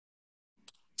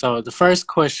So the first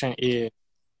question is,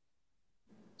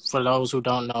 for those who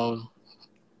don't know,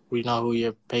 we know who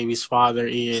your baby's father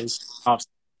is.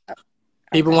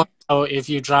 People Okay. want to know if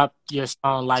you dropped your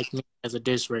song "Like Me" as a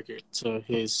diss record to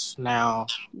his now.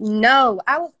 No,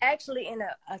 I was actually in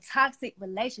a toxic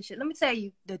relationship. Let me tell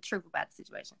you the truth about the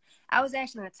situation. I was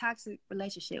actually in a toxic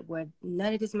relationship where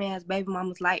none of this man's baby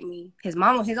mamas like me. His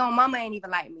own mama ain't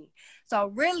even like me. So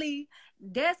really,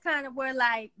 that's kind of where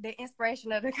like the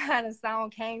inspiration of the kind of song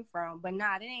came from. But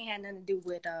nah, that ain't had nothing to do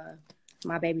with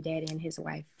my baby daddy and his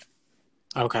wife.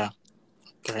 Okay.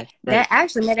 Okay. That Great.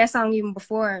 actually made that song even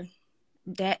before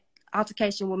that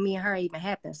altercation with me and her even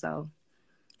happened. So,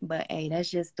 but hey, that's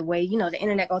just the way, the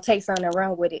internet gonna take something and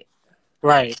run with it.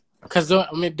 Right. Because I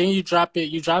mean, then you drop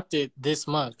it. You dropped it this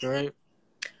month, right?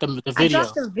 The I video.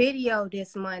 dropped the video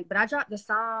this month, but I dropped the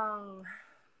song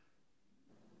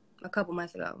a couple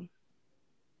months ago.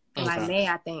 In like Okay. May,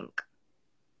 I think.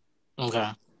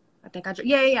 Okay.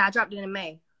 I dropped it in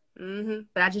May.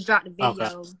 But I just dropped the Okay.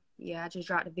 video. Yeah, I just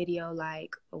dropped the video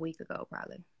like a week ago,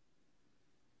 probably.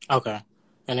 Okay.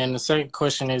 And then the second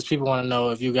question is, people want to know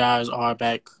if you guys are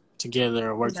back together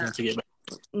or working Nah, to get back.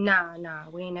 nah.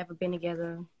 We ain't never been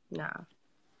together. Nah,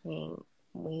 we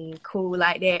ain't cool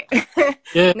like that.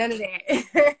 Yeah. None of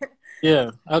that.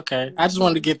 Yeah. Okay. I just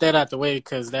wanted to Mhm. get that out the way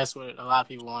because that's what a lot of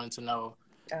people wanted to know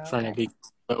Oh, from the okay. beginning.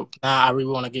 So now I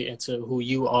really want to get into who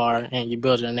you are and you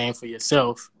building a name for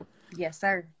yourself. Yes,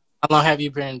 sir. How long have you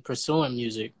been pursuing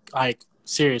music? Like,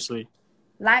 seriously?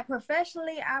 Like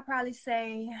professionally, I'll probably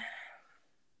say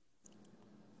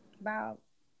about,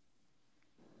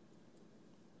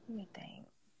 let me think.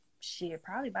 Shit,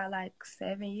 probably about like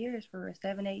 7 years, for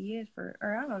 7, 8 years, or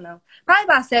I don't know. Probably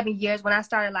about 7 years when I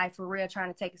started like for real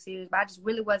trying to take it serious. But I just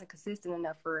really wasn't consistent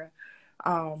enough for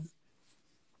real.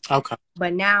 Okay.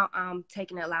 But now I'm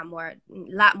taking it a lot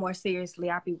more seriously.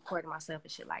 I be recording myself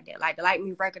and shit like that. Like the Like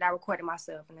Me record, I recorded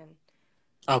myself and then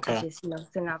I Okay. just,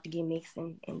 send out the get mixed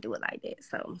and do it like that.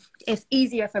 So it's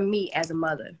easier for me as a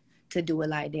mother to do it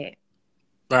like that.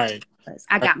 Right. 'Cause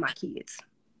I got my kids.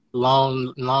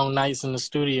 Long nights in the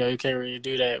studio. You can't really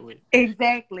do that with.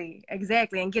 Exactly.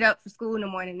 And get up for school in the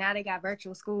morning. Now they got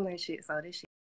virtual school and shit. So this shit.